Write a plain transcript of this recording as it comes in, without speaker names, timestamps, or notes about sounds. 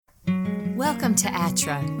Welcome to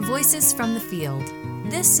ATTRA, Voices from the Field.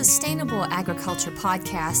 This Sustainable Agriculture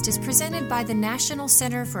podcast is presented by the National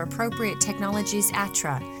Center for Appropriate Technologies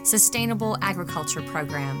ATTRA, Sustainable Agriculture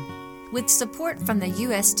Program, with support from the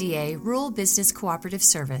USDA Rural Business Cooperative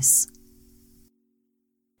Service.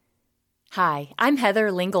 Hi, I'm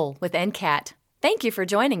Heather Lingle with NCAT. Thank you for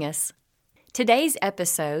joining us. Today's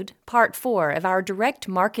episode, Part 4 of our Direct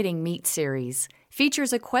Marketing Meet series,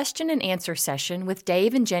 features a question and answer session with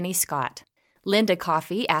Dave and Jenny Scott. Linda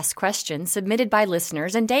Coffey asks questions submitted by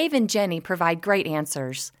listeners, and Dave and Jenny provide great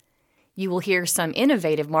answers. You will hear some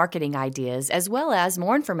innovative marketing ideas as well as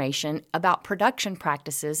more information about production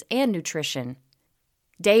practices and nutrition.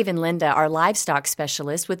 Dave and Linda are livestock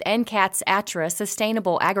specialists with NCAT's ATTRA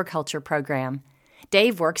Sustainable Agriculture Program.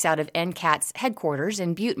 Dave works out of NCAT's headquarters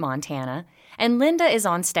in Butte, Montana, and Linda is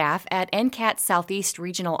on staff at NCAT's Southeast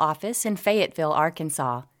Regional Office in Fayetteville,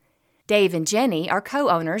 Arkansas. Dave and Jenny are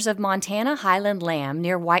co-owners of Montana Highland Lamb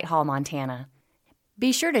near Whitehall, Montana.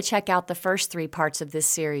 Be sure to check out the first 3 parts of this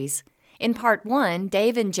series. In Part 1,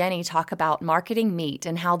 Dave and Jenny talk about marketing meat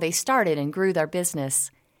and how they started and grew their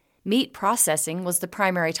business. Meat processing was the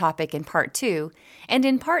primary topic in Part 2, and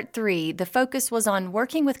in Part 3, the focus was on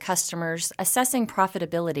working with customers, assessing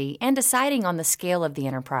profitability, and deciding on the scale of the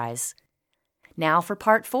enterprise. Now for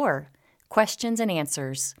Part 4, questions and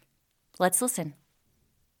answers. Let's listen.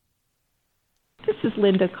 This is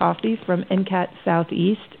Linda Coffey from NCAT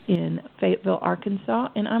Southeast in Fayetteville, Arkansas,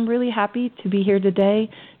 and I'm really happy to be here today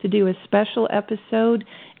to do a special episode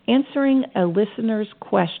answering a listener's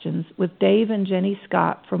questions with Dave and Jenny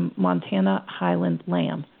Scott from Montana Highland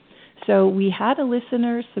Lamb. So we had a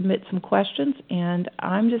listener submit some questions, and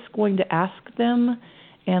I'm just going to ask them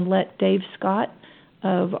and let Dave Scott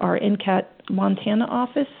of our NCAT Montana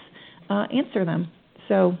office answer them.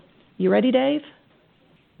 So, you ready, Dave?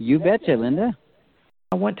 You betcha, Linda.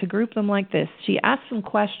 I want to group them like this. She asked some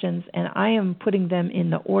questions, and I am putting them in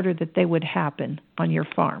the order that they would happen on your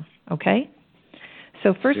farm, okay?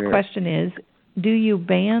 So first question is, do you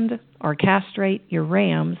band or castrate your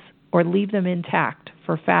rams or leave them intact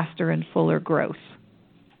for faster and fuller growth?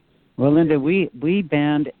 Well, Linda, we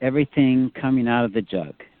band everything coming out of the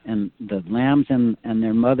jug, and the lambs and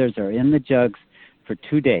their mothers are in the jugs for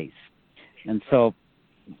 2 days. And so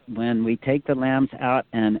when we take the lambs out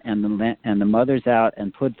and the mothers out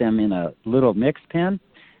and put them in a little mixed pen,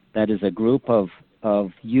 that is a group of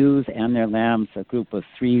ewes and their lambs, a group of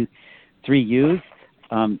three ewes,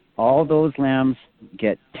 all those lambs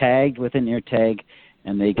get tagged with an ear tag,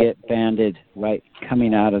 and they get banded right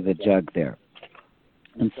coming out of the jug there.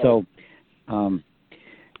 And so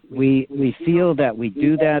we feel that we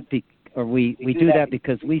do that, we do that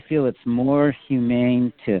because we feel it's more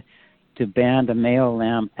humane to band a male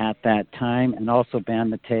lamb at that time, and also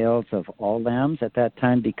band the tails of all lambs at that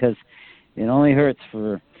time, because it only hurts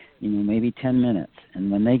for maybe 10 minutes.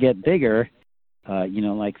 And when they get bigger,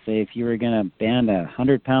 like say if you were going to band a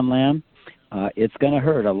 100-pound lamb, it's going to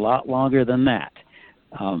hurt a lot longer than that.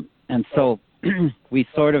 And so we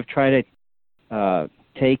sort of try to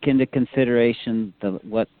take into consideration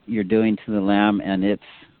what you're doing to the lamb, and it's,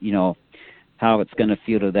 how it's going to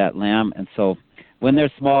feel to that lamb. And so when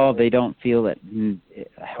they're small, they don't feel it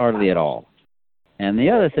hardly at all. And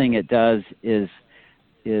the other thing it does is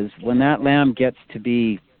when that lamb gets to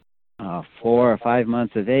be 4 or 5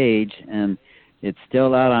 months of age, and it's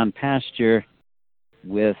still out on pasture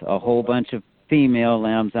with a whole bunch of female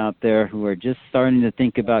lambs out there who are just starting to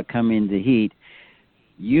think about coming to heat,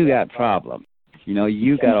 you got problems.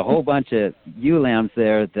 You got a whole bunch of ewe lambs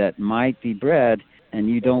there that might be bred, and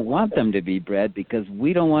you don't want them to be bred, because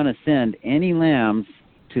we don't want to send any lambs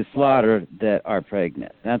to slaughter that are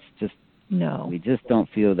pregnant. That's just, no. We just don't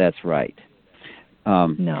feel that's right.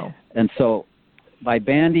 No. And so by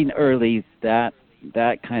banding early, that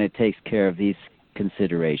kind of takes care of these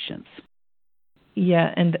considerations.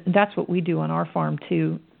 Yeah, and that's what we do on our farm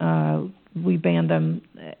too. We band them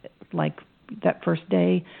like that first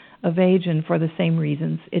day of age, and for the same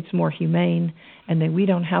reasons. It's more humane, and then we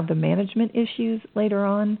don't have the management issues later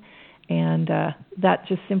on, and that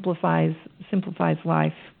just simplifies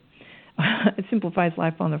life. It simplifies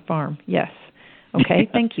life on the farm. Yes. Okay.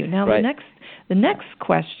 Thank you. Now right. the next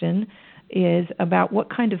question is about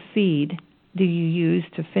what kind of feed do you use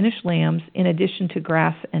to finish lambs in addition to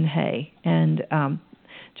grass and hay? And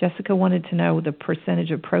Jessica wanted to know the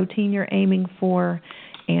percentage of protein you're aiming for,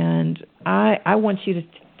 and I want you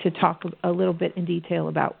to talk a little bit in detail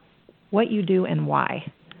about what you do and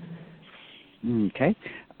why. Okay.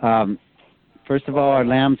 First of all, our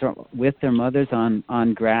lambs are with their mothers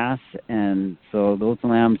on grass, and so those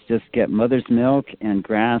lambs just get mother's milk and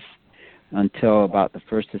grass until about the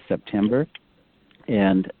 1st of September.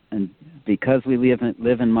 And because we live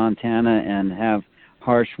in Montana and have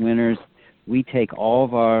harsh winters, we take all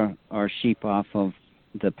of our sheep off of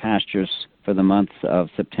the pastures for the months of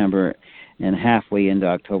September and halfway into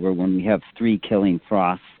October when we have 3 killing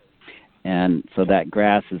frosts. And so that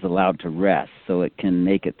grass is allowed to rest so it can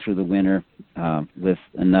make it through the winter with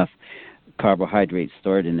enough carbohydrates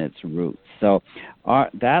stored in its roots. So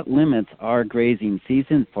that limits our grazing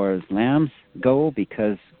season for as lambs go,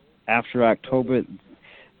 because after October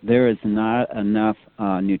there is not enough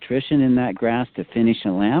nutrition in that grass to finish a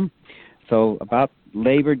lamb. So about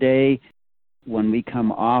Labor Day, when we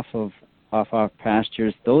come off our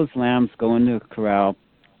pastures, those lambs go into a corral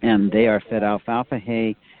and they are fed alfalfa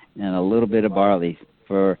hay and a little bit of barley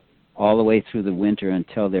for all the way through the winter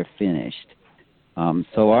until they're finished.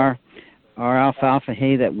 So our alfalfa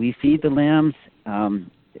hay that we feed the lambs,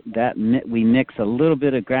 we mix a little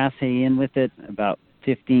bit of grass hay in with it. About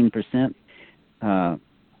 15%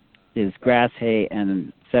 is grass hay,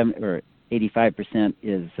 and 85%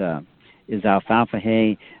 is alfalfa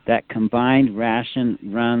hay. That combined ration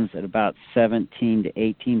runs at about 17 to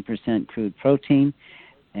 18% crude protein,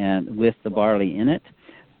 and with the barley in it.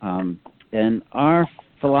 And our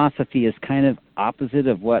philosophy is kind of opposite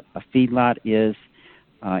of what a feedlot is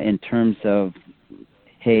in terms of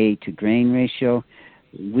hay to grain ratio.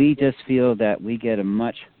 We just feel that we get a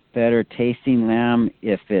much better tasting lamb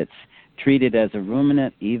if it's treated as a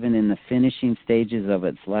ruminant, even in the finishing stages of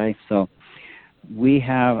its life. So we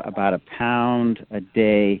have about a pound a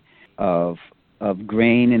day of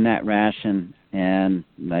grain in that ration, and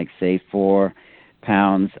like say 4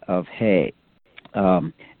 pounds of hay.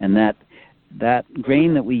 And that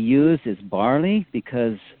grain that we use is barley,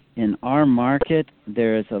 because in our market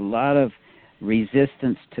there is a lot of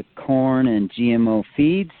resistance to corn and GMO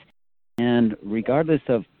feeds, and regardless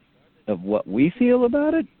of what we feel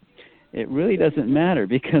about it, it really doesn't matter,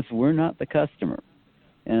 because we're not the customer,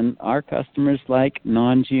 and our customers like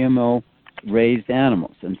non-GMO raised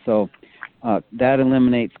animals. And so that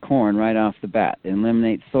eliminates corn right off the bat. It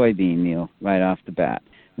eliminates soybean meal right off the bat.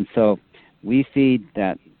 And so we feed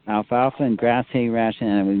that alfalfa and grass hay ration,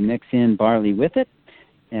 and we mix in barley with it,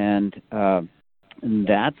 and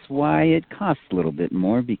that's why it costs a little bit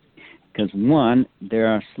more, because one, there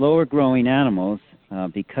are slower growing animals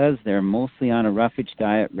because they're mostly on a roughage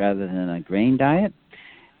diet rather than a grain diet,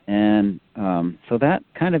 and so that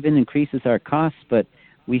kind of increases our costs. But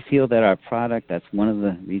we feel that our product, that's one of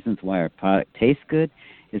the reasons why our product tastes good,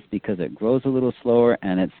 is because it grows a little slower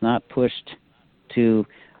and it's not pushed to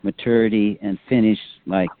maturity and finished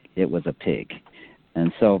like it was a pig.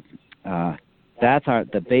 And so that's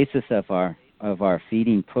the basis of our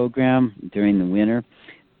feeding program during the winter,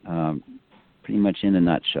 pretty much in a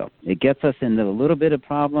nutshell. It gets us into a little bit of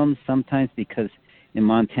problems sometimes, because in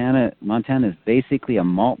Montana is basically a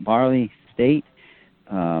malt barley state,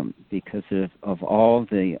 because of all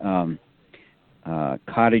the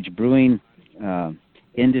cottage brewing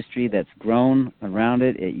industry that's grown around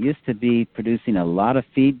it. It used to be producing a lot of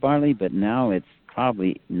feed barley, but now it's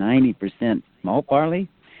probably 90% malt barley,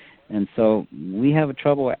 and so we have a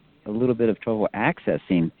little bit of trouble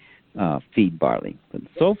accessing feed barley. But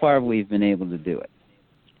so far we've been able to do it.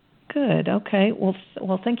 Good. Okay.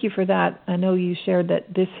 Well, thank you for that. I know you shared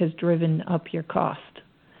that this has driven up your cost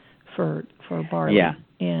for barley. Yeah.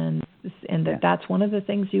 And that's one of the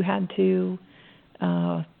things you had to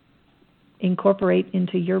incorporate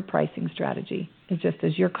into your pricing strategy. It's just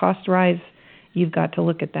as your costs rise, you've got to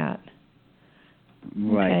look at that.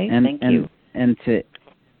 Right. Okay, thank you.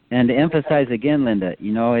 And to emphasize again, Linda,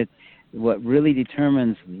 what really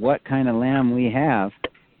determines what kind of lamb we have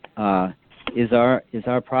is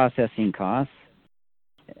our processing costs,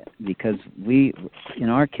 because in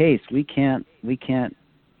our case, we can't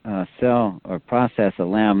sell or process a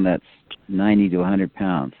lamb that's 90 to 100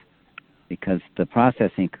 pounds, because the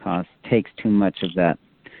processing cost takes too much of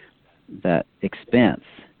that expense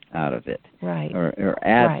out of it, right, or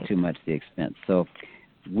adds right. too much the expense. So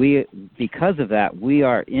because of that, we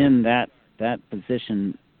are in that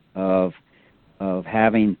position of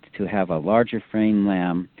having to have a larger frame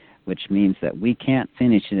lamb, which means that we can't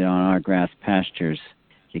finish it on our grass pastures,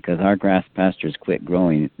 because our grass pastures quit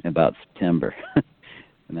growing about September,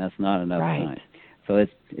 and that's not enough right. time. So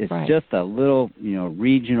it's right. just a little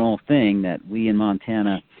regional thing that we in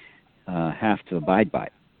Montana have to abide by.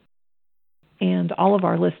 And all of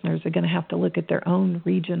our listeners are going to have to look at their own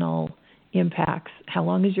regional impacts. How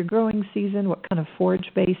long is your growing season? What kind of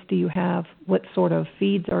forage base do you have? What sort of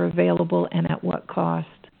feeds are available and at what cost?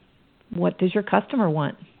 What does your customer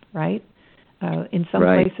want, right? In some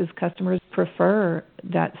places, customers prefer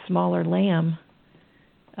that smaller lamb,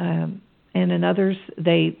 and in others,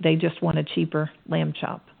 they just want a cheaper lamb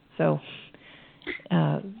chop. So,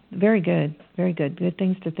 very good. Good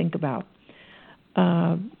things to think about.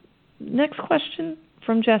 Next question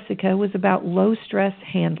from Jessica was about low-stress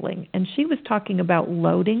handling, and she was talking about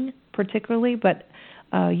loading particularly, but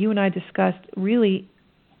you and I discussed really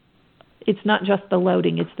it's not just the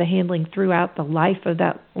loading, it's the handling throughout the life of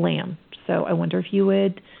that lamb. So I wonder if you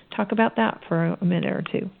would talk about that for a minute or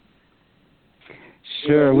two.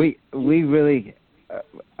 Sure. We really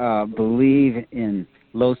believe in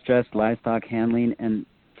low-stress livestock handling, and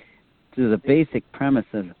the basic premise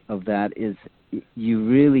of that is you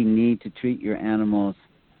really need to treat your animals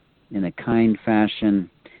in a kind fashion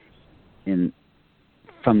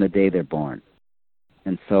from the day they're born.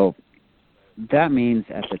 And so that means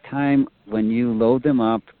at the time when you load them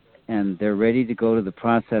up and they're ready to go to the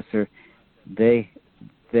processor, they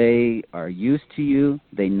are used to you.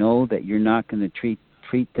 They know that you're not going to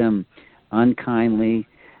treat them unkindly.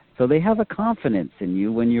 So they have a confidence in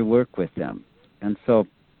you when you work with them. And so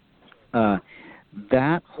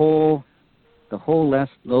the whole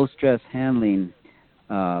low stress handling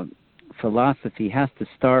philosophy has to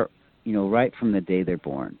start, right from the day they're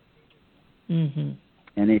born. Mm-hmm.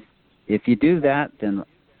 And if you do that, then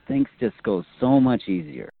things just go so much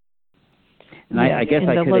easier. And I guess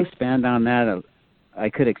I could expand on that. I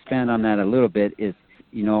could expand on that a little bit. Is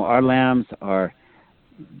our lambs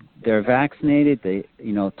they're vaccinated. They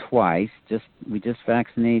twice. We just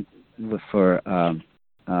vaccinate for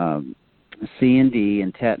C&D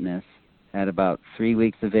and tetanus at about 3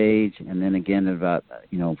 weeks of age, and then again at about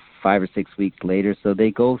 5 or 6 weeks later. So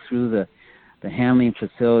they go through the handling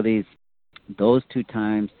facilities those 2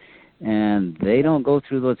 times, and they don't go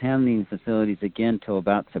through those handling facilities again till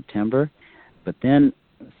about September. But then,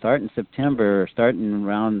 starting September, starting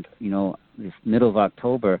around the middle of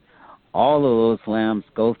October, all of those lambs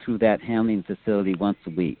go through that handling facility once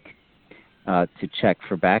a week to check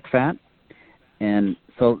for back fat, and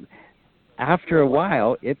so after a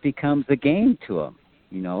while, it becomes a game to them,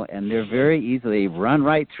 and they're very easily run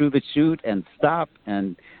right through the chute and stop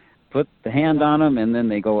and put the hand on them, and then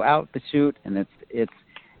they go out the chute, and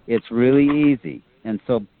it's really easy. And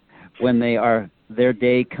so when their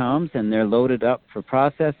day comes and they're loaded up for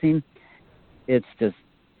processing, it's just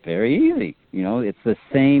very easy. It's the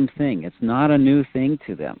same thing. It's not a new thing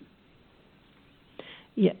to them.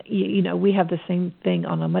 Yeah, we have the same thing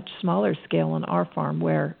on a much smaller scale on our farm,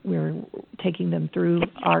 where we're taking them through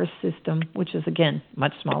our system, which is again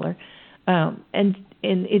much smaller, and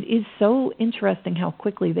it is so interesting how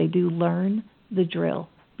quickly they do learn the drill,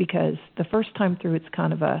 because the first time through it's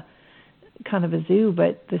kind of a zoo,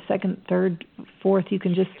 but the second, third, fourth, you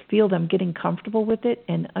can just feel them getting comfortable with it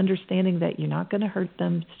and understanding that you're not going to hurt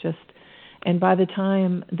them. It's just, and by the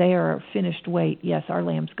time they are finished weight, yes, our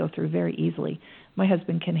lambs go through very easily. My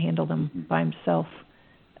husband can handle them by himself.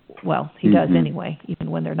 Well, he does anyway,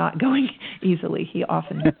 even when they're not going easily. He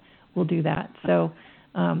often will do that. So,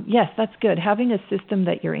 yes, that's good. Having a system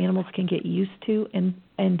that your animals can get used to, and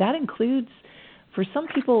that includes, for some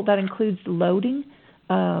people, that includes loading.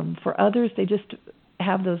 For others, they just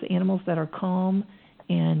have those animals that are calm.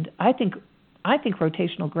 And I think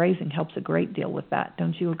rotational grazing helps a great deal with that.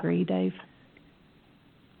 Don't you agree, Dave?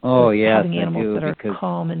 Oh, yes, having animals that are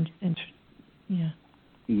calm and yeah.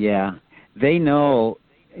 Yeah, they know.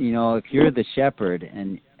 If you're the shepherd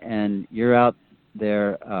and you're out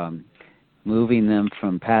there moving them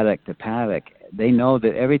from paddock to paddock, they know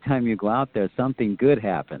that every time you go out there, something good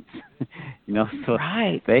happens. So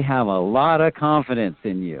right. They have a lot of confidence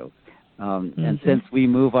in you. And since we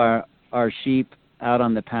move our sheep out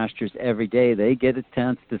on the pastures every day, they get a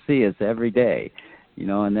chance to see us every day.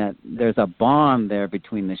 And that there's a bond there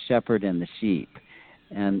between the shepherd and the sheep.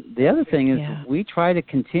 And the other thing is we try to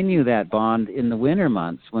continue that bond in the winter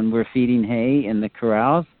months when we're feeding hay in the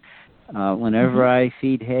corrals. Whenever I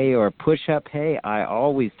feed hay or push up hay, I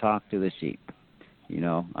always talk to the sheep.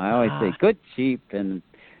 I always say, good sheep, and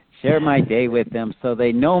share my day with them so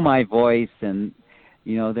they know my voice and,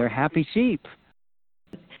 they're happy sheep.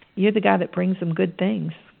 You're the guy that brings them good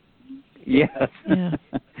things. Yes. Yeah.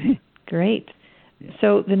 Great.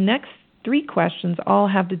 So the next 3 questions all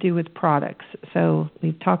have to do with products. So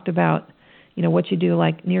we've talked about, what you do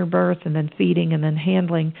like near birth and then feeding and then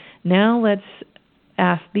handling. Now let's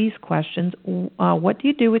ask these questions. What do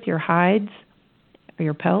you do with your hides or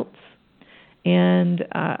your pelts? And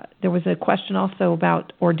there was a question also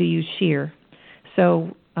about, or do you shear?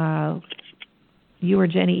 So you or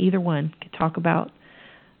Jenny, either one, could talk about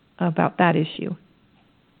that issue.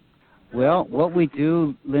 Well, what we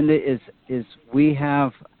do, Linda, is we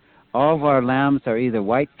have all of our lambs are either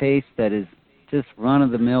white face, that is just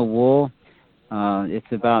run-of-the-mill wool.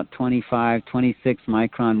 It's about 25, 26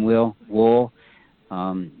 micron wool.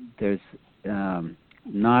 There's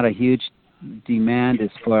not a huge demand as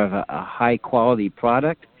for a high-quality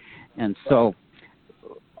product. And so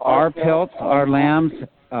our pelts, our lambs,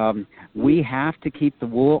 we have to keep the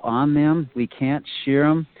wool on them. We can't shear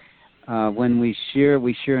them. When we shear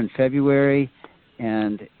in February,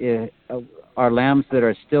 and our lambs that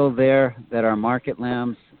are still there, that are market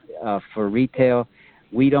lambs for retail,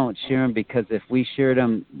 we don't shear them, because if we sheared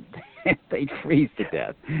them, they'd freeze to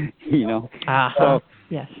death, you know. So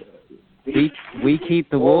yes, we keep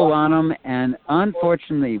the wool on them, and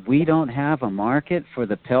unfortunately, we don't have a market for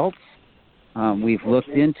the pelts. We've looked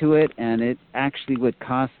into it, and it actually would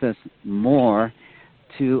cost us more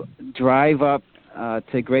to drive up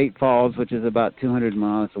to Great Falls, which is about 200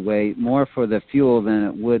 miles away, more for the fuel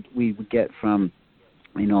than we would get from,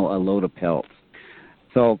 a load of pelts.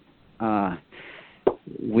 So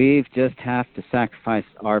we just have to sacrifice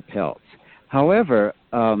our pelts. However,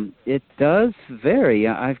 it does vary.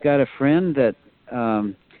 I've got a friend that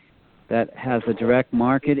has a direct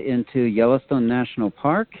market into Yellowstone National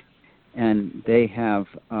Park, and they have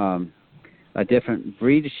a different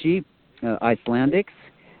breed of sheep, Icelandics,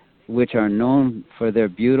 which are known for their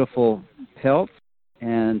beautiful pelts.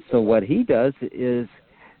 And so what he does is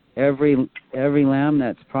every lamb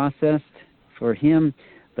that's processed for him,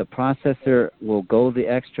 the processor will go the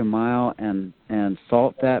extra mile and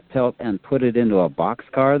salt that pelt and put it into a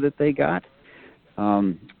boxcar that they got.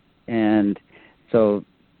 And so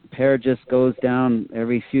pair just goes down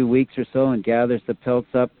every few weeks or so and gathers the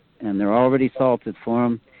pelts up, and they're already salted for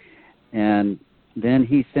him. And then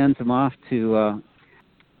he sends them off to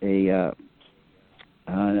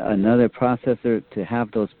another processor to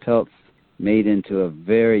have those pelts made into a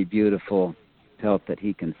very beautiful pelt that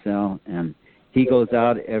he can sell. And he goes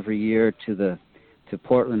out every year to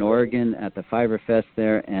Portland, Oregon at the Fiber Fest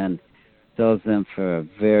there and sells them for a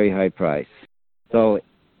very high price. So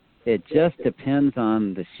it just depends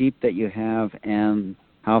on the sheep that you have and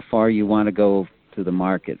how far you want to go to the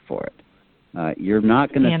market for it. You're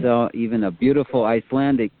not going to sell even a beautiful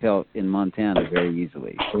Icelandic pelt in Montana very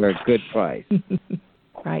easily for a good price.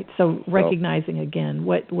 Right. So recognizing, again,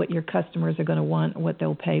 what your customers are going to want, what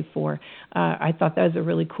they'll pay for. I thought that was a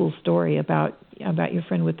really cool story about your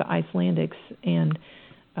friend with the Icelandics, and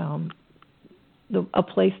a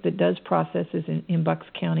place that does process is in Bucks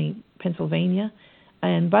County, Pennsylvania.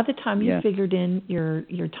 And by the time you figured in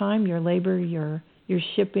your time, your labor, your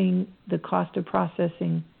shipping, the cost of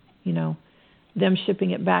processing, them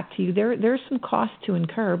shipping it back to you, there's some cost to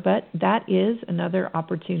incur, but that is another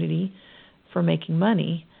opportunity for making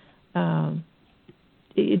money.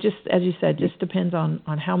 It just, as you said, just depends on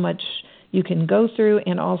how much you can go through,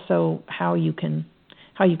 and also how you can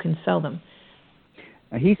sell them.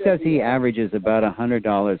 He says he averages about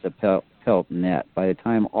 $100 a pelt net by the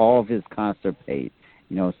time all of his costs are paid.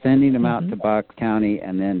 Sending them out to Bucks County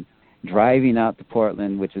and then driving out to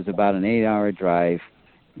Portland, which is about an 8-hour drive,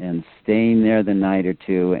 and staying there the night or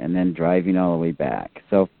two, and then driving all the way back.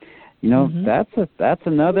 So, that's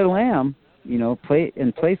another lamb.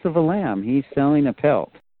 In place of a lamb, he's selling a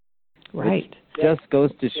pelt. Right. Which just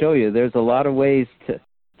goes to show you there's a lot of ways to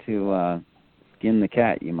skin the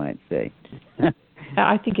cat, you might say.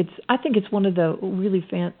 I think it's one of the really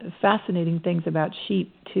fascinating things about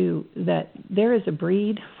sheep too, that there is a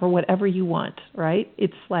breed for whatever you want, right?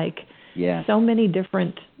 It's like so many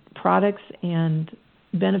different products and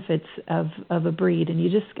benefits of a breed, and you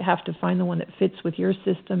just have to find the one that fits with your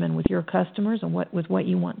system and with your customers and with what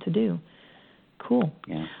you want to do. Cool.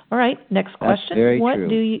 Yeah. All right, next question. That's very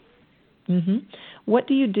true. What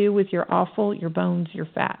do you do with your offal, your bones, your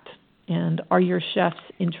fat? And are your chefs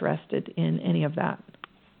interested in any of that?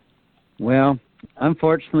 Well,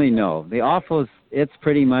 unfortunately, no. The offal, it's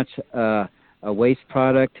pretty much a waste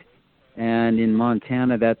product. And in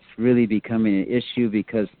Montana, that's really becoming an issue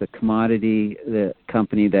because the company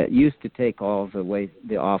that used to take all of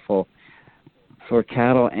the offal for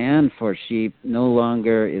cattle and for sheep no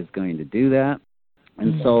longer is going to do that.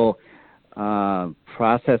 And so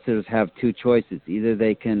processors have two choices. Either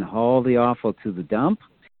they can haul the offal to the dump,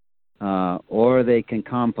 or they can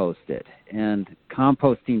compost it. And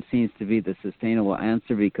composting seems to be the sustainable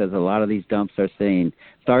answer because a lot of these dumps are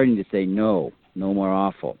starting to say no more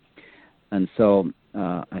offal. And so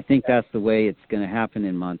I think that's the way it's going to happen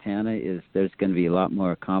in Montana, is there's going to be a lot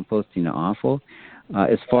more composting of offal.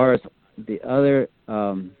 As far as the other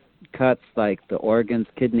cuts like the organs,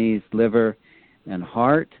 kidneys, liver, and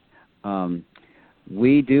heart,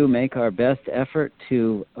 we do make our best effort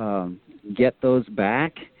to get those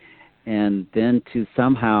back, and then to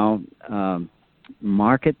somehow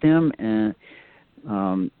market them, and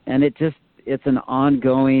it's an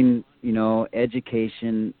ongoing,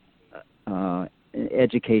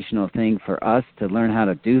 educational thing for us to learn how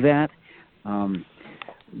to do that.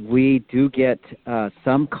 We do get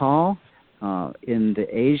some call in the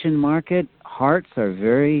Asian market. Hearts are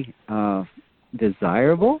very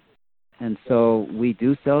desirable, and so we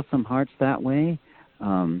do sell some hearts that way.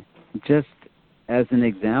 Just as an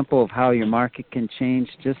example of how your market can change,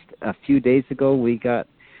 just a few days ago we got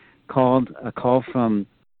a call from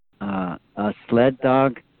a sled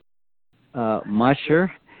dog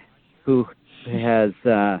musher who has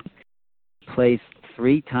placed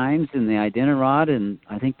 3 times in the Iditarod, and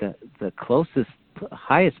I think the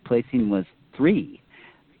highest placing was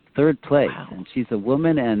 3rd place. Wow. And she's a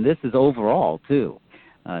woman, and this is overall too.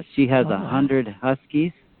 She has 100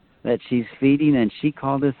 huskies that she's feeding, and she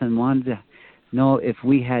called us and wanted to know if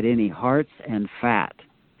we had any hearts and fat.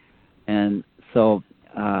 And so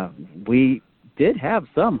we did have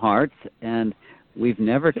some hearts, and we've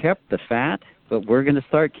never kept the fat, but we're going to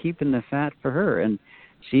start keeping the fat for her, and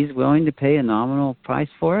she's willing to pay a nominal price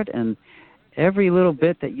for it. And every little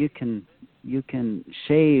bit that you can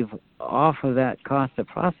shave off of that cost of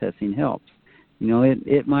processing helps.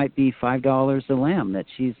 It might be $5 a lamb that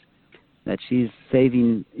she's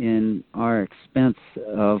saving in our expense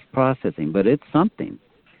of processing, but it's something.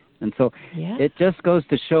 And so It just goes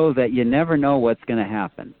to show that you never know what's going to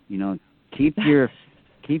happen. Keep your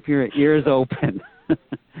ears open.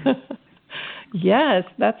 Yes,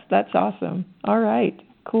 that's awesome. All right,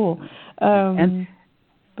 cool. And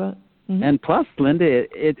plus, Linda,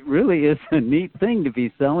 it really is a neat thing to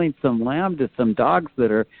be selling some lamb to some dogs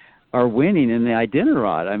that are winning in the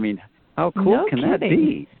Iditarod. I mean, how cool can that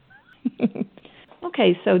be?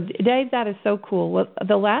 Okay, so Dave, that is so cool. Well,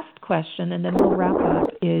 the last question, and then we'll wrap up,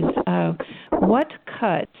 is what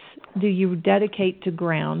cuts do you dedicate to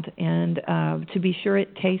ground and to be sure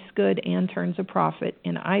it tastes good and turns a profit?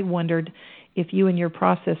 And I wondered if you and your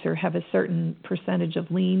processor have a certain percentage of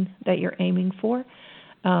lean that you're aiming for.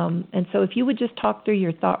 And so if you would just talk through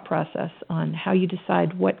your thought process on how you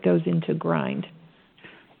decide what goes into grind.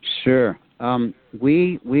 Sure.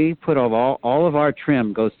 We put all of our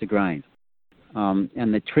trim goes to grind.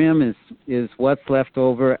 And the trim is what's left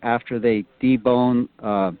over after they debone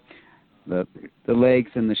the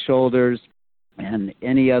legs and the shoulders and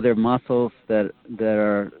any other muscles that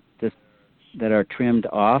are trimmed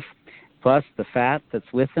off, plus the fat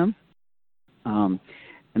that's with them.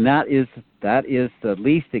 And that is the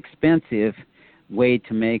least expensive way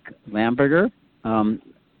to make lamb burger.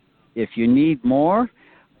 If you need more,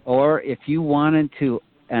 or if you wanted to,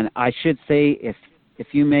 and I should say, if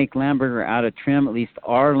you make lamb burger out of trim, at least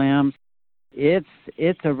our lambs, it's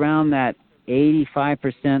around that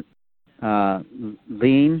 85%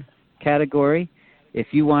 lean category. If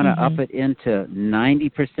you want to up it into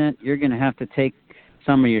 90%, you're going to have to take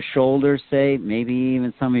some of your shoulders, say, maybe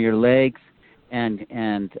even some of your legs,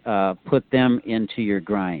 and put them into your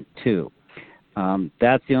grind too.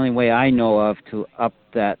 That's the only way I know of to up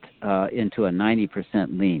that into a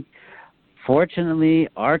 90% lean. Fortunately,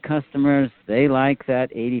 our customers, they like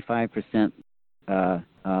that 85%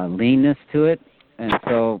 leanness to it, and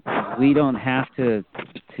so we don't have to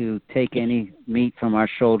take any meat from our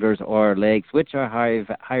shoulders or our legs, which are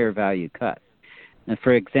higher value cuts. And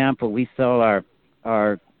for example, we sell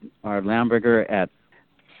our lamb burger at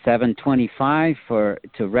 $7.25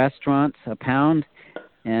 to restaurants a pound,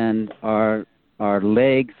 and our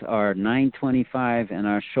legs are $9.25, and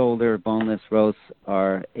our shoulder boneless roasts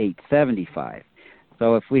are $8.75.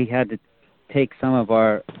 So if we had to take some of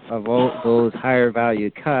those higher value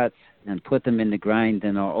cuts and put them in the grind,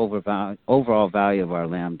 then our overall value of our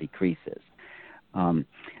lamb decreases.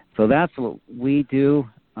 So that's what we do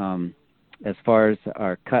as far as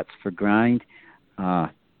our cuts for grind.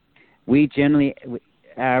 We generally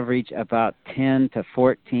average about 10 to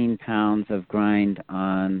 14 pounds of grind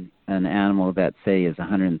on an animal that, say, is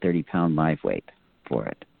 130-pound live weight for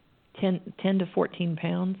it. 10 to 14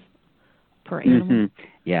 pounds per animal?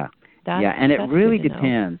 Yeah. And it really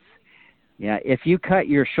depends. Yeah, if you cut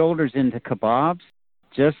your shoulders into kebabs,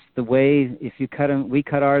 just the way, if you cut them, we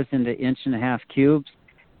cut ours into 1.5-inch cubes,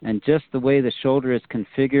 and just the way the shoulder is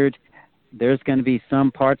configured, there's going to be some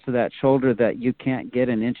parts of that shoulder that you can't get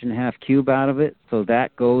 1.5-inch cube out of it, so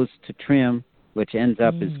that goes to trim, which ends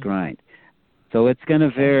up as grind. So it's going to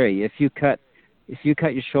vary. If you cut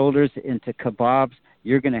your shoulders into kebabs,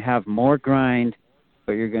 you're going to have more grind,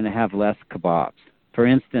 but you're going to have less kebabs. For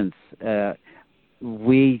instance,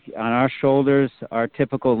 on our shoulders, our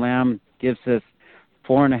typical lamb gives us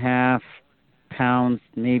 4.5 pounds,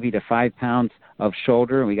 maybe to 5 pounds of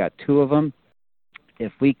shoulder. We got 2 of them.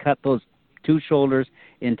 If we cut those 2 shoulders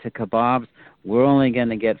into kebabs, we're only going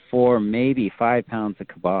to get 4, maybe 5 pounds of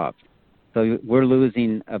kebabs. So we're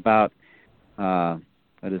losing about,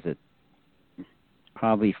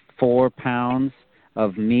 probably 4 pounds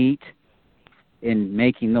of meat in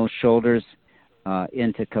making those shoulders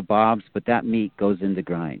into kebabs, but that meat goes into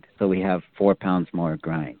grind. So we have 4 pounds more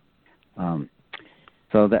grind.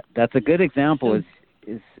 So that's a good example.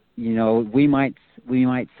 Is we might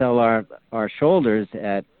sell our shoulders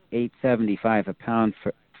at $8.75 a pound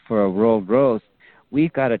for a rolled roast.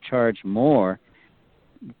 We've got to charge more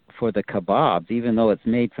for the kebabs, even though it's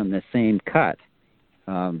made from the same cut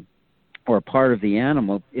or part of the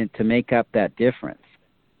animal, to make up that difference.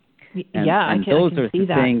 I can see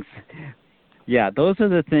that. Things. Yeah, those are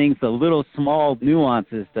the things, the little small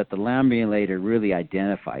nuances that the Lambulator really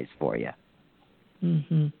identifies for you.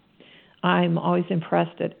 Mm-hmm. I'm always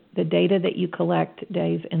impressed at the data that you collect,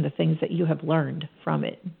 Dave, and the things that you have learned from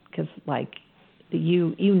it. Because,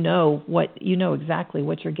 you know exactly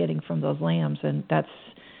what you're getting from those lambs, and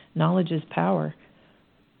knowledge is power.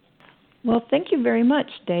 Well, thank you very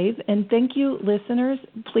much, Dave, and thank you, listeners.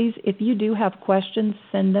 Please, if you do have questions,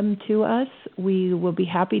 send them to us. We will be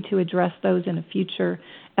happy to address those in a future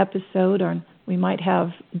episode, or we might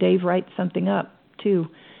have Dave write something up, too,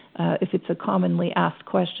 if it's a commonly asked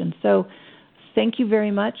question. So thank you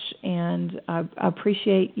very much, and I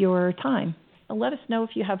appreciate your time. Let us know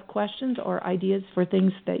if you have questions or ideas for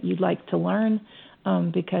things that you'd like to learn,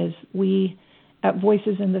 because we at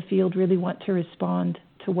Voices in the Field really want to respond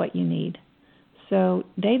to what you need. So,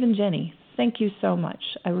 Dave and Jenny, thank you so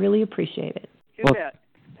much. I really appreciate it. Well,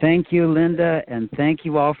 thank you, Linda, and thank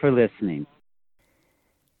you all for listening.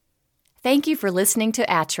 Thank you for listening to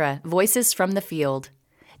ATTRA, Voices from the Field.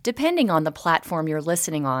 Depending on the platform you're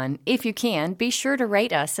listening on, if you can, be sure to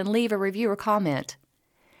rate us and leave a review or comment.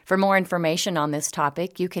 For more information on this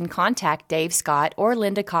topic, you can contact Dave Scott or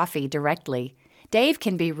Linda Coffey directly. Dave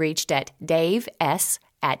can be reached at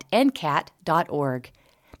daves@ncat.org.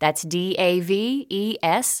 That's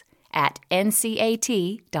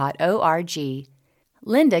DAVES@ncat.org.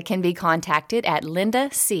 Linda can be contacted at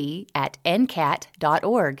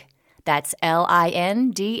lindac@ncat.org. That's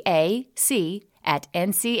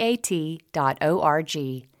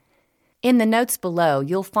LINDAC@ncat.org. In the notes below,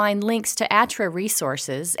 you'll find links to ATTRA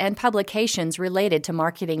resources and publications related to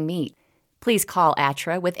marketing meat. Please call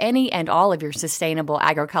ATTRA with any and all of your sustainable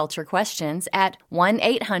agriculture questions at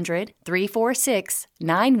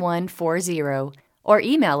 1-800-346-9140 or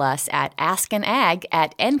email us at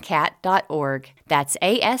askanag@ncat.org. That's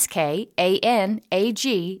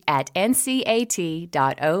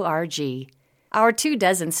ASKANAG@ncat.org. Our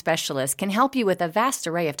 24 specialists can help you with a vast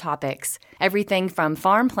array of topics, everything from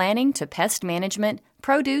farm planning to pest management,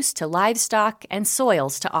 produce to livestock, and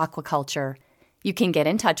soils to aquaculture. You can get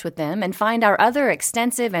in touch with them and find our other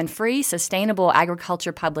extensive and free sustainable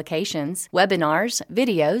agriculture publications, webinars,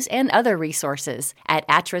 videos, and other resources at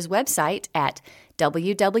ATTRA's website at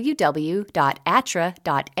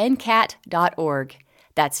www.attra.ncat.org.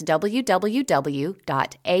 That's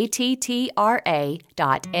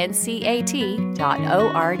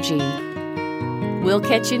www.attra.ncat.org. We'll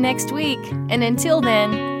catch you next week, and until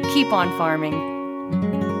then, keep on farming.